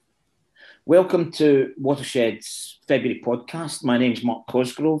Welcome to Watershed's February podcast. My name's Mark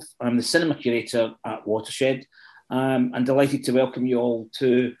Cosgrove. I'm the cinema curator at Watershed. I'm delighted to welcome you all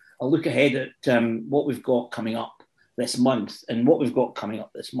to a look ahead at what we've got coming up this month. And what we've got coming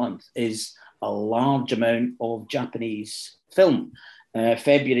up this month is a large amount of Japanese film.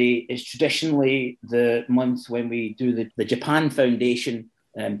 February is traditionally the month when we do the Japan Foundation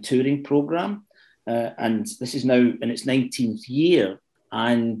touring programme. And this is now in its 19th year.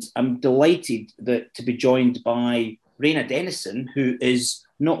 And I'm delighted to be joined by Raina Dennison, who is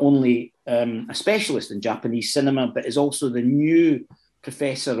not only a specialist in Japanese cinema, but is also the new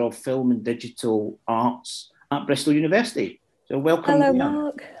Professor of Film and Digital Arts at Bristol University. So welcome. Hello, Raina.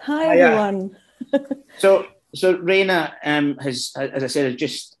 Mark. Hi, everyone. So Raina has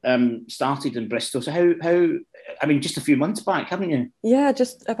just started in Bristol. So just a few months back, haven't you? Yeah,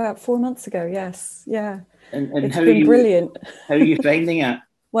 just about 4 months ago. Yes, yeah. And it's been brilliant. How are you finding it?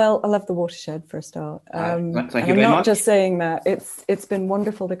 Well, I love the Watershed for a start. Thank you I'm very not much. just saying that. It's been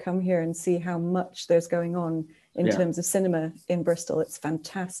wonderful to come here and see how much there's going on in terms of cinema in Bristol. It's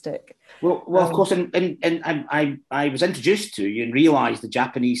fantastic. Well, of course, and I was introduced to you and realised the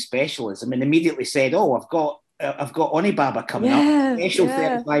Japanese specialism, and immediately said, "Oh, I've got Onibaba coming up, special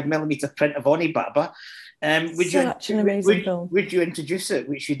 35mm print of Onibaba." Such an amazing film. Would you introduce it,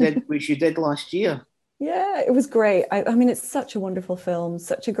 which you did last year? Yeah, it was great. I mean, it's such a wonderful film,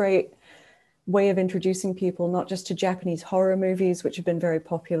 such a great way of introducing people, not just to Japanese horror movies, which have been very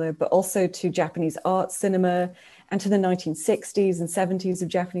popular, but also to Japanese art cinema and to the 1960s and 70s of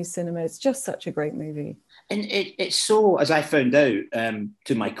Japanese cinema. It's just such a great movie. And it's so, as I found out,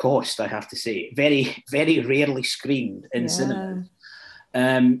 to my cost, I have to say, very, very rarely screened in cinemas.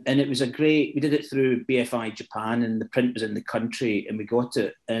 And it was we did it through BFI Japan, and the print was in the country, and we got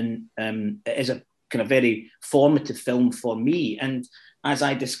it. And it is a kind of very formative film for me. And as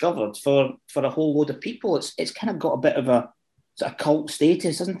I discovered, for a whole load of people, it's kind of got a bit of a sort of cult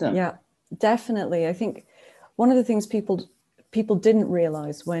status, isn't it? Yeah, definitely. I think one of the things people didn't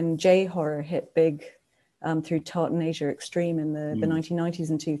realize when J-horror hit big through Tartan Asia Extreme in the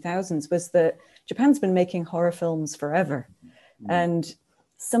 1990s and 2000s was that Japan's been making horror films forever. And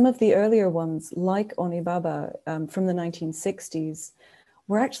some of the earlier ones, like Onibaba from the 1960s,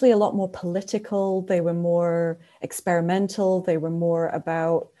 were actually a lot more political. They were more experimental. They were more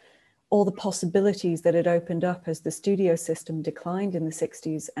about all the possibilities that had opened up as the studio system declined in the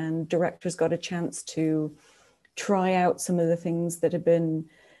 60s, and directors got a chance to try out some of the things that had been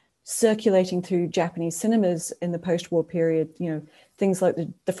circulating through Japanese cinemas in the post-war period. You know, things like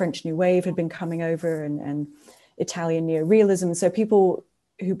the French New Wave had been coming over, and Italian neorealism. So people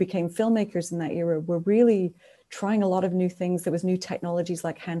who became filmmakers in that era were really trying a lot of new things. There was new technologies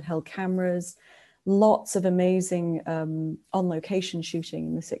like handheld cameras, lots of amazing on-location shooting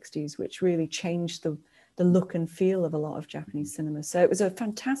in the 60s, which really changed the look and feel of a lot of Japanese cinema. So it was a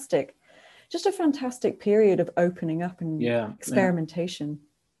fantastic period of opening up and experimentation. Yeah.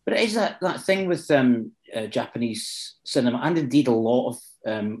 But it is that thing with Japanese cinema, and indeed a lot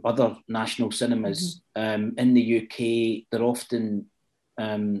of other national cinemas in the UK, they're often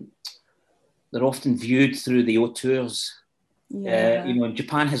viewed through the auteurs. And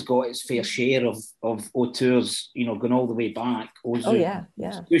Japan has got its fair share of auteurs, going all the way back. Ozu,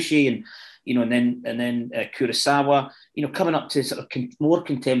 Tsushi, and then Kurosawa. Coming up to sort of more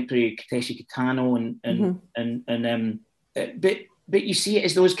contemporary Takeshi Kitano, but you see it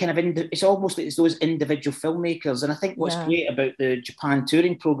as those kind of it's almost like it's those individual filmmakers. And I think what's great about the Japan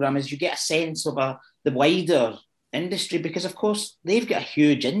touring program is you get a sense of the wider industry, because of course they've got a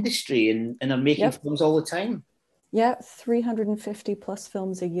huge industry and are making films all the time. 350 plus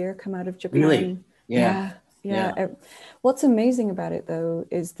films a year come out of Japan. Really? Yeah. What's amazing about it though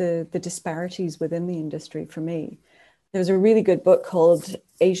is the disparities within the industry. For me, there was a really good book called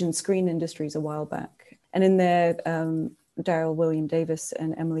Asian Screen Industries a while back, and in there Daryl William Davis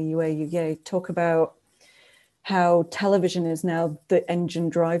and Emily Yue talk about how television is now the engine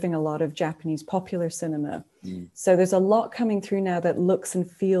driving a lot of Japanese popular cinema. So there's a lot coming through now that looks and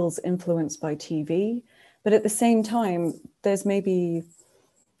feels influenced by TV. But at the same time, there's maybe,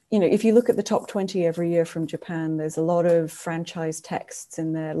 if you look at the top 20 every year from Japan, there's a lot of franchise texts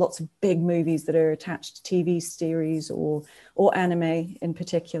in there, lots of big movies that are attached to TV series or anime in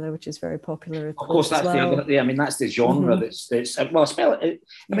particular, which is very popular. Of course, that's the other. Yeah, I mean, that's the genre that's well, spell it.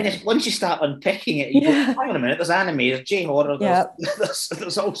 I mean, once you start unpicking it, you go, hang on a minute. There's anime, there's J-horror,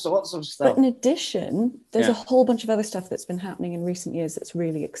 there's all sorts of stuff. But in addition, there's a whole bunch of other stuff that's been happening in recent years that's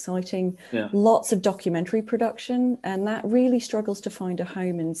really exciting. Lots of documentary production, and that really struggles to find a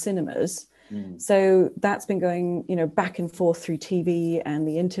home in cinemas. So that's been going, back and forth through TV and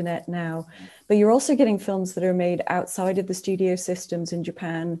the internet now. But you're also getting films that are made outside of the studio systems in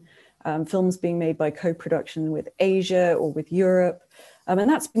Japan, films being made by co-production with Asia or with Europe. And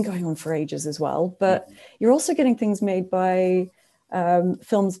that's been going on for ages as well. But you're also getting things made by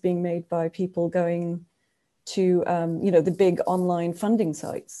films being made by people going to, the big online funding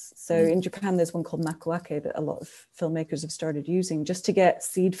sites. So in Japan, there's one called Makoake that a lot of filmmakers have started using just to get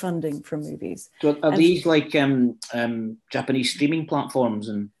seed funding for movies. So are these like Japanese streaming platforms?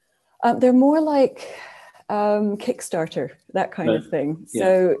 And they're more like Kickstarter, that kind of thing.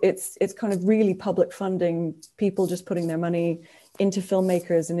 So it's kind of really public funding, people just putting their money into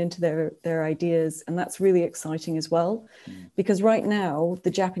filmmakers and into their ideas. And that's really exciting as well, because right now the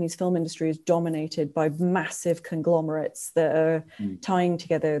Japanese film industry is dominated by massive conglomerates that are tying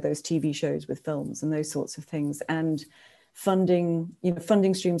together those TV shows with films and those sorts of things, and funding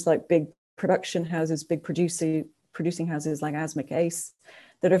streams like big production houses, big producing houses like Asmik Ace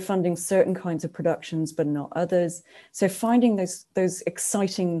that are funding certain kinds of productions but not others. So finding those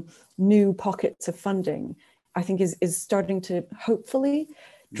exciting new pockets of funding, I think is starting to hopefully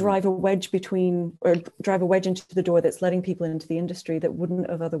drive a wedge into the door that's letting people into the industry that wouldn't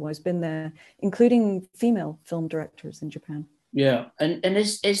have otherwise been there, including female film directors in Japan. Yeah, and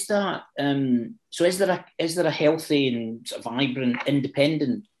is that so? Is there a healthy and sort of vibrant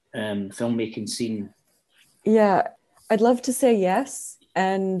independent filmmaking scene? Yeah, I'd love to say yes,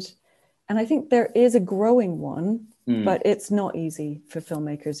 and I think there is a growing one. But it's not easy for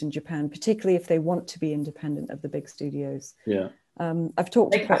filmmakers in Japan, particularly if they want to be independent of the big studios. Yeah. I've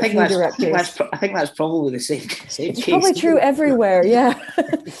talked to quite a few directors. I think that's probably the same It's case. probably true everywhere, yeah.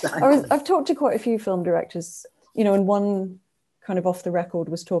 Exactly. I've talked to quite a few film directors, and one kind of off the record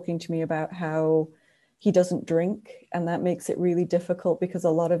was talking to me about how he doesn't drink, and that makes it really difficult because a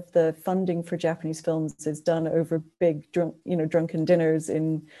lot of the funding for Japanese films is done over big drunken dinners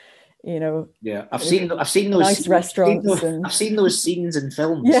in yeah, I've seen those nice restaurants. I've seen those scenes in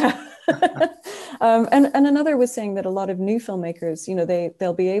films. Yeah. And another was saying that a lot of new filmmakers,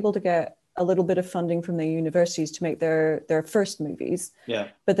 they'll be able to get a little bit of funding from their universities to make their first movies. Yeah.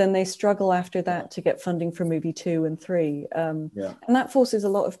 But then they struggle after that to get funding for movie 2 and 3. And that forces a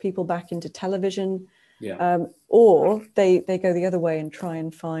lot of people back into television. Yeah. Or they go the other way and try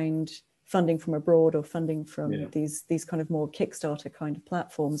and find funding from abroad or funding from these kind of more Kickstarter kind of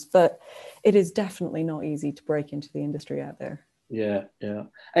platforms. But it is definitely not easy to break into the industry out there. Yeah, yeah.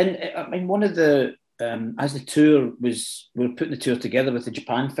 And I mean, one of the, as the tour we were putting the tour together with the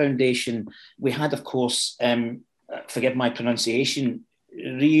Japan Foundation, we had, of course, forgive my pronunciation,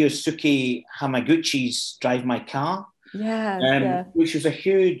 Ryosuke Hamaguchi's Drive My Car. Yeah, which was a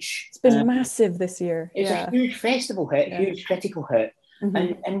huge... It's been massive this year. It's a huge festival hit, huge critical hit.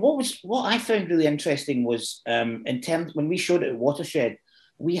 Mm-hmm. And what I found really interesting was in terms when we showed it at Watershed,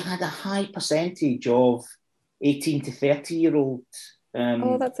 we had a high percentage of 18 to 30-year-old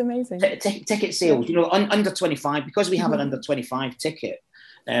oh, that's amazing. Ticket sales, under 25, because we have an under 25 ticket.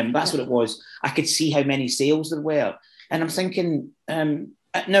 That's what it was. I could see how many sales there were. And I'm thinking, now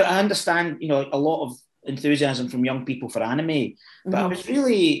I understand, a lot of enthusiasm from young people for anime, but I was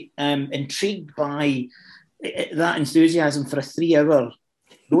really intrigued by that enthusiasm for a 3-hour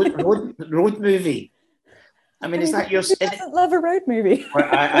road movie. I mean, is that your? Who doesn't love a road movie?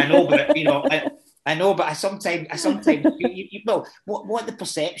 I know, but I know, but I sometimes well, what the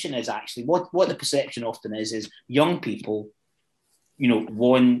perception is actually, what the perception often is young people,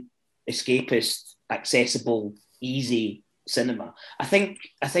 want escapist, accessible, easy cinema. I think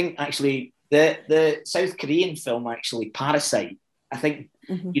actually the South Korean film actually Parasite, I think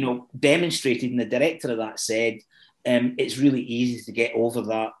demonstrated, and the director of that said it's really easy to get over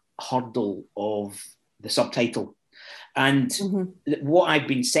that hurdle of the subtitle. And what I've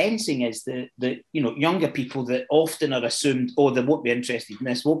been sensing is that younger people that often are assumed, they won't be interested in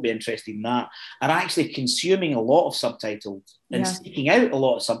this, won't be interested in that, are actually consuming a lot of subtitles and seeking out a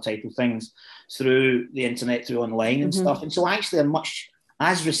lot of subtitle things through the internet, through online and stuff. And so actually are much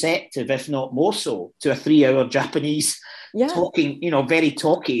as receptive, if not more so, to a 3-hour Japanese talking, very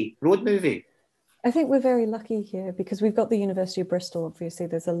talky road movie. I think we're very lucky here because we've got the University of Bristol. Obviously,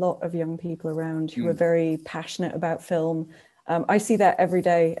 there's a lot of young people around who are very passionate about film. I see that every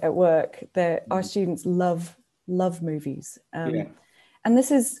day at work, that our students love movies. And this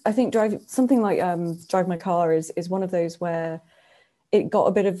is, I think, Drive My Car is one of those where it got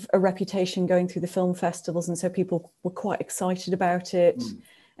a bit of a reputation going through the film festivals, and so people were quite excited about it.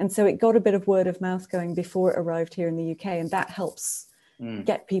 And so it got a bit of word of mouth going before it arrived here in the UK, and that helps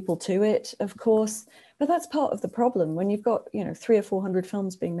get people to it, of course. But that's part of the problem. When you've got, 300 or 400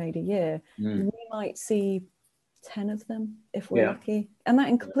 films being made a year, we might see 10 of them if we're lucky. And that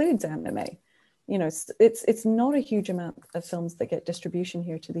includes anime. It's not a huge amount of films that get distribution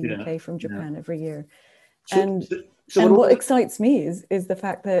here to the UK from Japan every year. And what excites me is the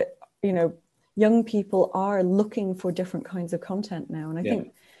fact that, young people are looking for different kinds of content now. And I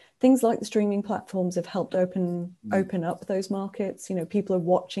think things like the streaming platforms have helped open up those markets. People are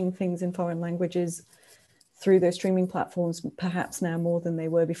watching things in foreign languages through those streaming platforms, perhaps now more than they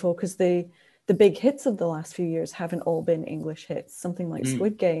were before, because the big hits of the last few years haven't all been English hits. Something like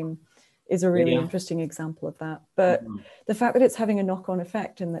Squid Game is a really interesting example of that. But the fact that it's having a knock-on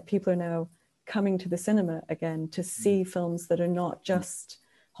effect and that people are now coming to the cinema again to see films that are not just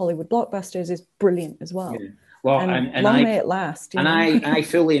Hollywood blockbusters is brilliant as well. Yeah. Well, and long may it last. I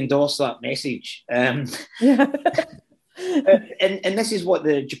fully endorse that message. And this is what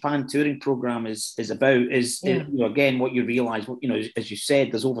the Japan touring program is about. Again, what you realise, as you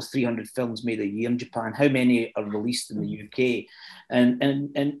said, there's over 300 films made a year in Japan. How many are released in the UK?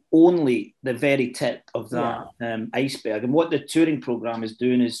 And only the very tip of that iceberg. And what the touring program is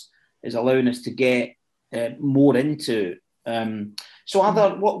doing is allowing us to get more into.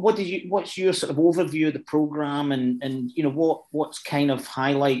 What's your sort of overview of the program, and what's kind of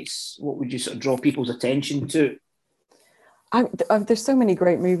highlights? What would you sort of draw people's attention to? There's so many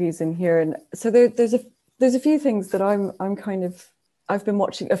great movies in here, and so there's a few things that I've been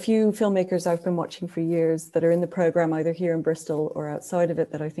watching, a few filmmakers I've been watching for years that are in the program either here in Bristol or outside of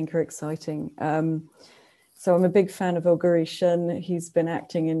it that I think are exciting. So I'm a big fan of Oguri Shun. He's been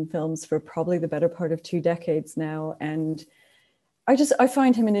acting in films for probably the better part of 2 decades now. And I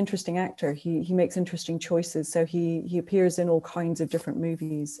find him an interesting actor. He makes interesting choices. So he appears in all kinds of different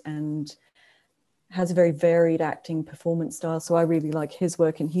movies and has a very varied acting performance style. So I really like his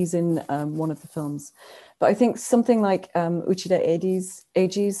work, and he's in one of the films. But I think something like Uchida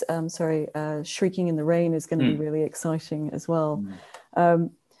Eiji's Shrieking in the Rain is going to be really exciting as well.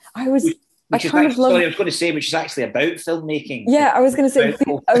 Which is actually about filmmaking. Yeah, I was going to say,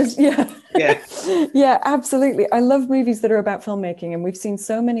 yeah, absolutely. I love movies that are about filmmaking, and we've seen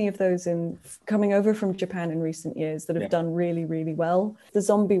so many of those coming over from Japan in recent years that have done really, really well. The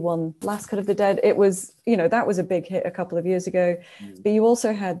zombie one, Last Cut of the Dead, it was, that was a big hit a couple of years ago. But you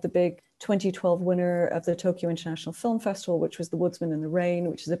also had the big 2012 winner of the Tokyo International Film Festival, which was The Woodsman in the Rain,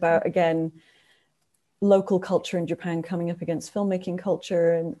 which is about, again, local culture in Japan coming up against filmmaking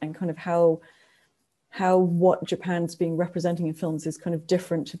culture, and kind of how what Japan's being representing in films is kind of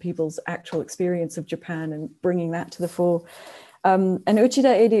different to people's actual experience of Japan, and bringing that to the fore. And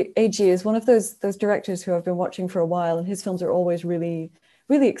Uchida Eiji is one of those directors who I've been watching for a while, and his films are always really,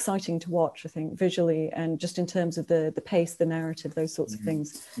 really exciting to watch, I think, visually, and just in terms of the pace, the narrative, those sorts of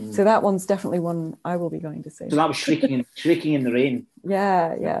things. So that one's definitely one I will be going to see. So that was Shrieking in the Rain.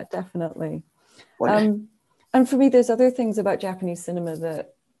 Yeah, definitely. And for me, there's other things about Japanese cinema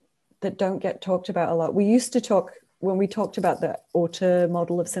that don't get talked about a lot. We used to talk, when we talked about the auteur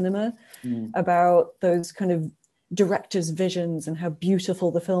model of cinema, about those kind of directors' visions and how beautiful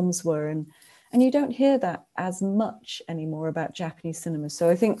the films were. And you don't hear that as much anymore about Japanese cinema. So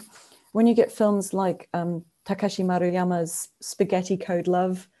I think when you get films like Takashi Maruyama's Spaghetti Code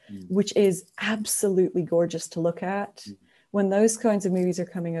Love, which is absolutely gorgeous to look at, when those kinds of movies are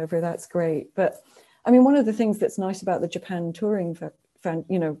coming over, that's great. But I mean, one of the things that's nice about the Japan Japan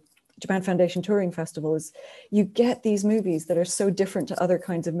Foundation Touring Festival is you get these movies that are so different to other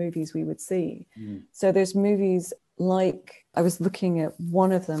kinds of movies we would see. So there's movies like, I was looking at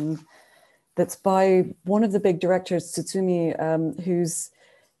one of them that's by one of the big directors, Tsutsumi,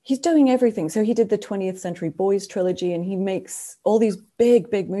 he's doing everything. So he did the 20th Century Boys trilogy, and he makes all these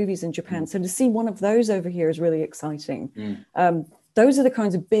big movies in Japan. So to see one of those over here is really exciting. Those are the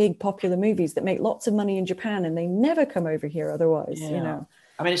kinds of big popular movies that make lots of money in Japan, and they never come over here otherwise,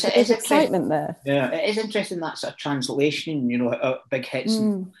 I mean, it's excitement there. Yeah, it is interesting, that sort of translation, big hits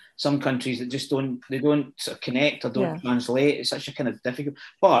in some countries that just don't sort of connect or don't translate. It's such a kind of difficult,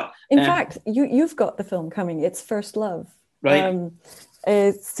 but... In fact, you've got the film coming. It's First Love. Right.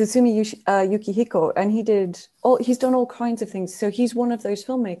 It's Tsutsumi Yukihiko, and he's done all kinds of things. So he's one of those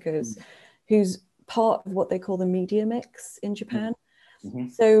filmmakers who's part of what they call the media mix in Japan.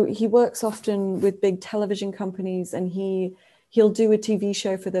 So he works often with big television companies, and he'll do a TV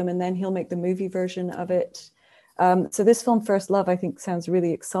show for them, and then he'll make the movie version of it. So this film, First Love, I think sounds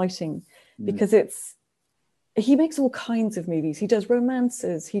really exciting because he makes all kinds of movies. He does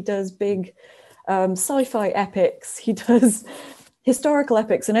romances, he does big sci-fi epics, he does historical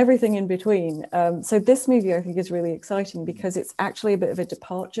epics and everything in between. So this movie, I think, is really exciting because it's actually a bit of a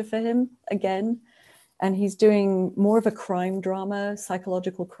departure for him again. and he's doing more of a crime drama,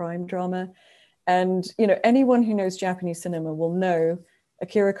 psychological crime drama. And, you know, anyone who knows Japanese cinema will know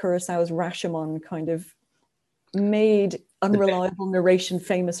Akira Kurosawa's Rashomon kind of made unreliable narration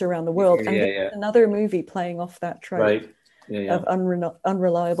famous around the world. And another movie playing off that trope of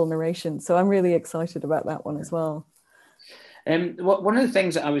unreliable narration. So I'm really excited about that one as well. One of the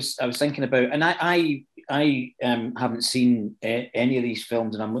things that I was thinking about, and I haven't seen any of these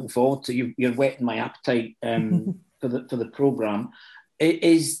films, and I'm looking forward to you're whetting my appetite for the programme.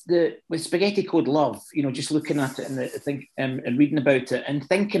 Is with Spaghetti Code Love, you know, just looking at it and reading about it, and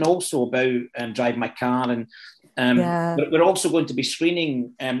thinking also about Drive My Car, and we're also going to be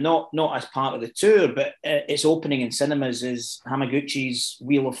screening, not as part of the tour, but it's opening in cinemas, is Hamaguchi's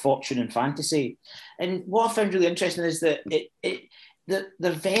Wheel of Fortune and Fantasy. And what I found really interesting is that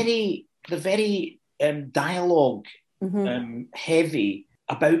the very dialogue heavy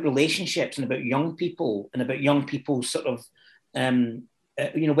about relationships and about young people and about young people's sort of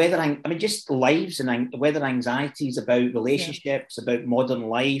you know, just lives and whether anxieties about relationships, about modern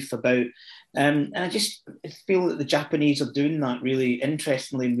life, about and I just feel that the Japanese are doing that really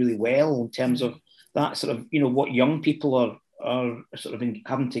interestingly and really well in terms of that sort of, you know, what young people are sort of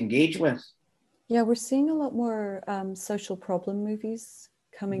having to engage with. Yeah, we're seeing a lot more social problem movies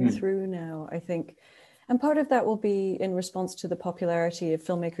coming through now, I think. And part of that will be in response to the popularity of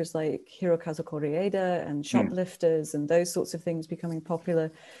filmmakers like Hirokazu Koreeda and Shoplifters and those sorts of things becoming popular.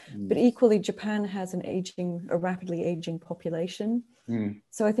 But equally, Japan has a rapidly aging population.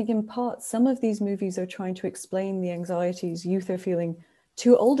 So I think in part, some of these movies are trying to explain the anxieties youth are feeling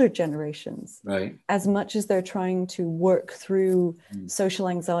to older generations, as much as they're trying to work through social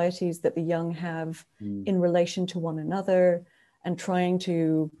anxieties that the young have in relation to one another, and trying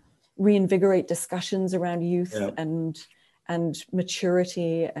to reinvigorate discussions around youth and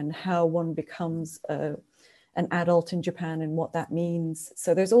maturity and how one becomes an adult in Japan and what that means.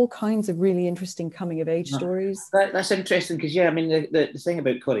 So there's all kinds of really interesting coming of age stories. That's interesting because I mean the thing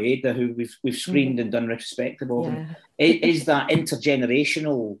about Koreeda, who we've screened and done retrospective of, is that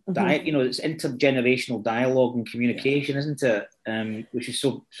intergenerational you know, it's intergenerational dialogue and communication, isn't it? Which is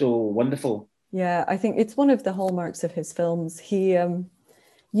so wonderful. Yeah, I think it's one of the hallmarks of his films. He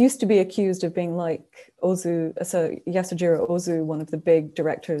used to be accused of being like Ozu, so Yasujiro Ozu, one of the big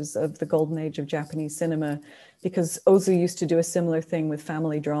directors of the golden age of Japanese cinema, because Ozu used to do a similar thing with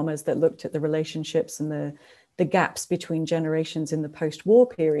family dramas that looked at the relationships and the gaps between generations in the post-war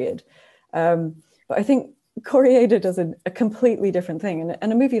period. But I think Koreeda does a completely different thing.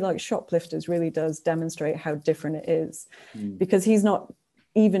 And a movie like Shoplifters really does demonstrate how different it is, because he's not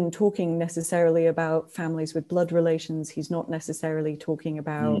even talking necessarily about families with blood relations. He's not necessarily talking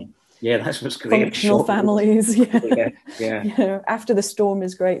about that's what's great. Functional families. You know, After the Storm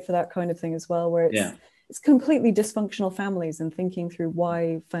is great for that kind of thing as well, where it's completely dysfunctional families and thinking through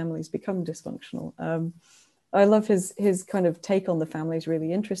why families become dysfunctional. I love his kind of take on the family is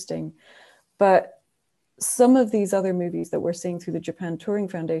really interesting. But some of these other movies that we're seeing through the Japan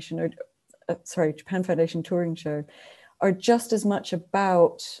Foundation Touring Show are just as much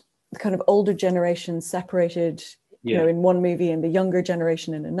about the kind of older generation separated, you know, in one movie and the younger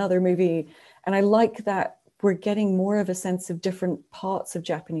generation in another movie. And I like that we're getting more of a sense of different parts of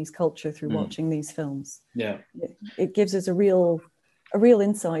Japanese culture through watching these films. It gives us a real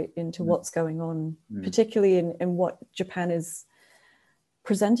insight into what's going on, particularly in what Japan is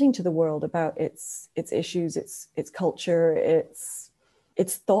presenting to the world about its issues, its culture,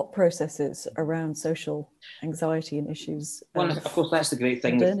 its thought processes around social anxiety and issues. Well, of course, that's the great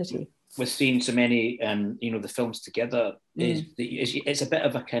thing with seeing so many, you know, the films together is it's a bit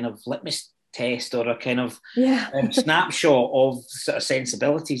of a kind of litmus test or a kind of snapshot of sort of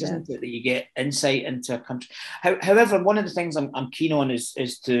sensibilities, isn't it? That you get insight into a country. However, one of the things I'm keen on is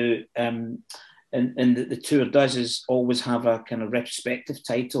to and the tour does is always have a kind of retrospective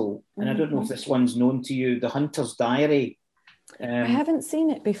title, and I don't know if this one's known to you, The Hunter's Diary. I haven't seen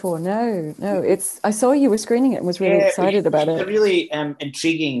it before. No. I saw you were screening it and was really excited about it. It's a really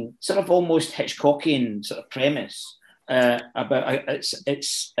intriguing, sort of almost Hitchcockian sort of premise about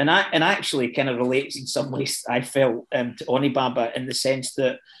it's and actually kind of relates in some ways, I felt, to Onibaba, in the sense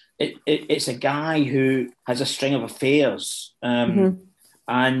that it's a guy who has a string of affairs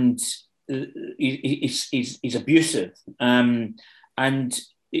and he's abusive and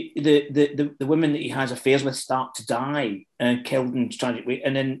the women that he has affairs with start to die and killed in tragic way,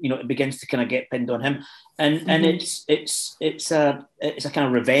 and then, you know, it begins to kind of get pinned on him, and it's a kind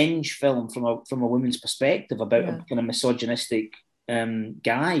of revenge film from a woman's perspective about a kind of misogynistic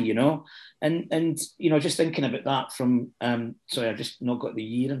guy, you know, and you know, just thinking about that from sorry, I've just not got the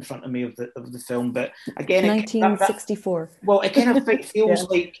year in front of me of the film, but again, 1964. Well, it kind of feels Yeah.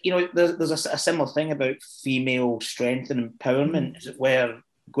 like, you know, there's a similar thing about female strength and empowerment, as it were,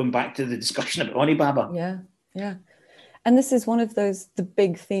 going back to the discussion about Onibaba. Yeah. And this is one of the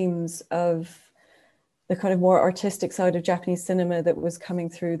big themes of the kind of more artistic side of Japanese cinema that was coming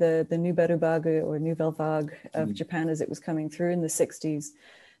through the Nouvelle Vague or Nouvelle Vague of Japan as it was coming through in the 60s.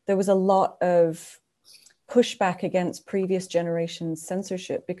 There was a lot of pushback against previous generations'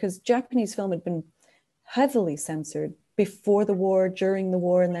 censorship because Japanese film had been heavily censored before the war, during the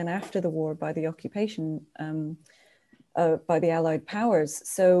war, and then after the war by the occupation, by the Allied powers.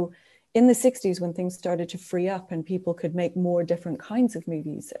 So in the 60s, when things started to free up and people could make more different kinds of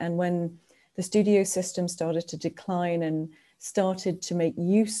movies, and when the studio system started to decline and started to make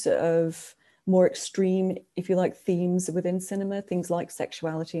use of more extreme, if you like, themes within cinema, things like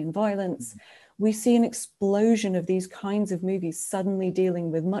sexuality and violence, we see an explosion of these kinds of movies suddenly dealing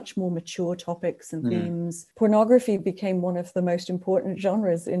with much more mature topics and themes. Pornography became one of the most important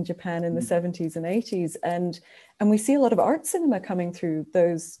genres in Japan in the 70s and 80s. And we see a lot of art cinema coming through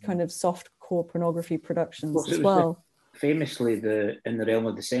those kind of soft core pornography productions as well. Famously, in the realm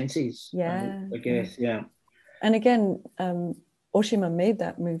of the senses. Yeah. I guess, yeah. And again, Oshima made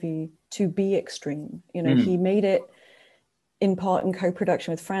that movie to be extreme. You know, he made it in part in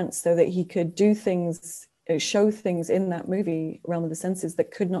co-production with France so that he could do things, show things in that movie, Realm of the Senses,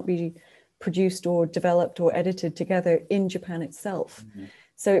 that could not be produced or developed or edited together in Japan itself.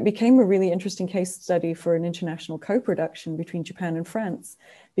 So it became a really interesting case study for an international co-production between Japan and France,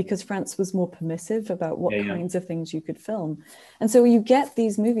 because France was more permissive about what kinds of things you could film. And so you get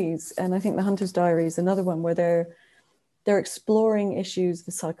these movies, and I think The Hunter's Diary is another one where they're exploring issues,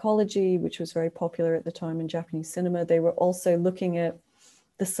 the psychology, which was very popular at the time in Japanese cinema. They were also looking at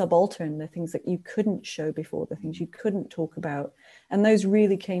the subaltern, the things that you couldn't show before, the things you couldn't talk about. And those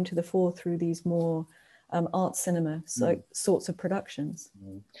really came to the fore through these more art cinema sorts of productions.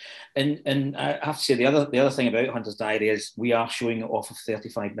 And I have to say, the other thing about Hunter's Diary is we are showing it off of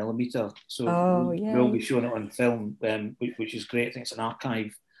 35mm. So we'll be showing it on film, which is great. I think it's an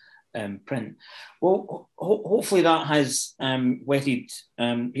archive print. Well, hopefully that has whetted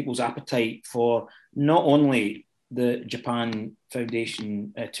people's appetite for not only the Japan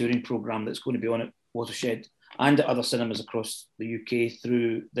Foundation touring programme that's going to be on at Watershed and at other cinemas across the UK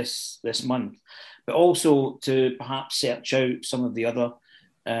through this month, but also to perhaps search out some of the other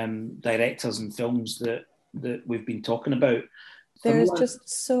directors and films that we've been talking about. There's just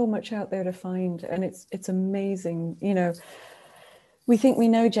so much out there to find, and it's amazing. You know, we think we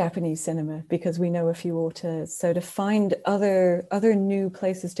know Japanese cinema because we know a few auteurs. So to find other new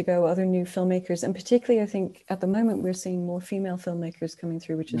places to go, other new filmmakers, and particularly I think at the moment we're seeing more female filmmakers coming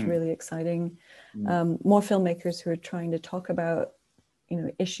through, which is really exciting. More filmmakers who are trying to talk about, you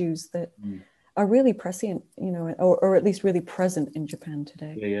know, issues that are really prescient, you know, or at least really present in Japan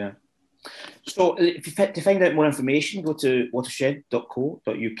today. Yeah. So to find out more information, go to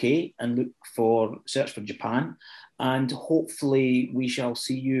watershed.co.uk and search for Japan. And hopefully we shall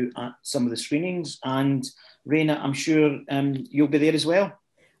see you at some of the screenings. And Raina, I'm sure you'll be there as well.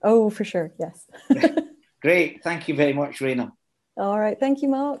 Oh, for sure. Yes. Great. Thank you very much, Raina. All right. Thank you,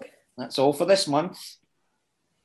 Mark. That's all for this month.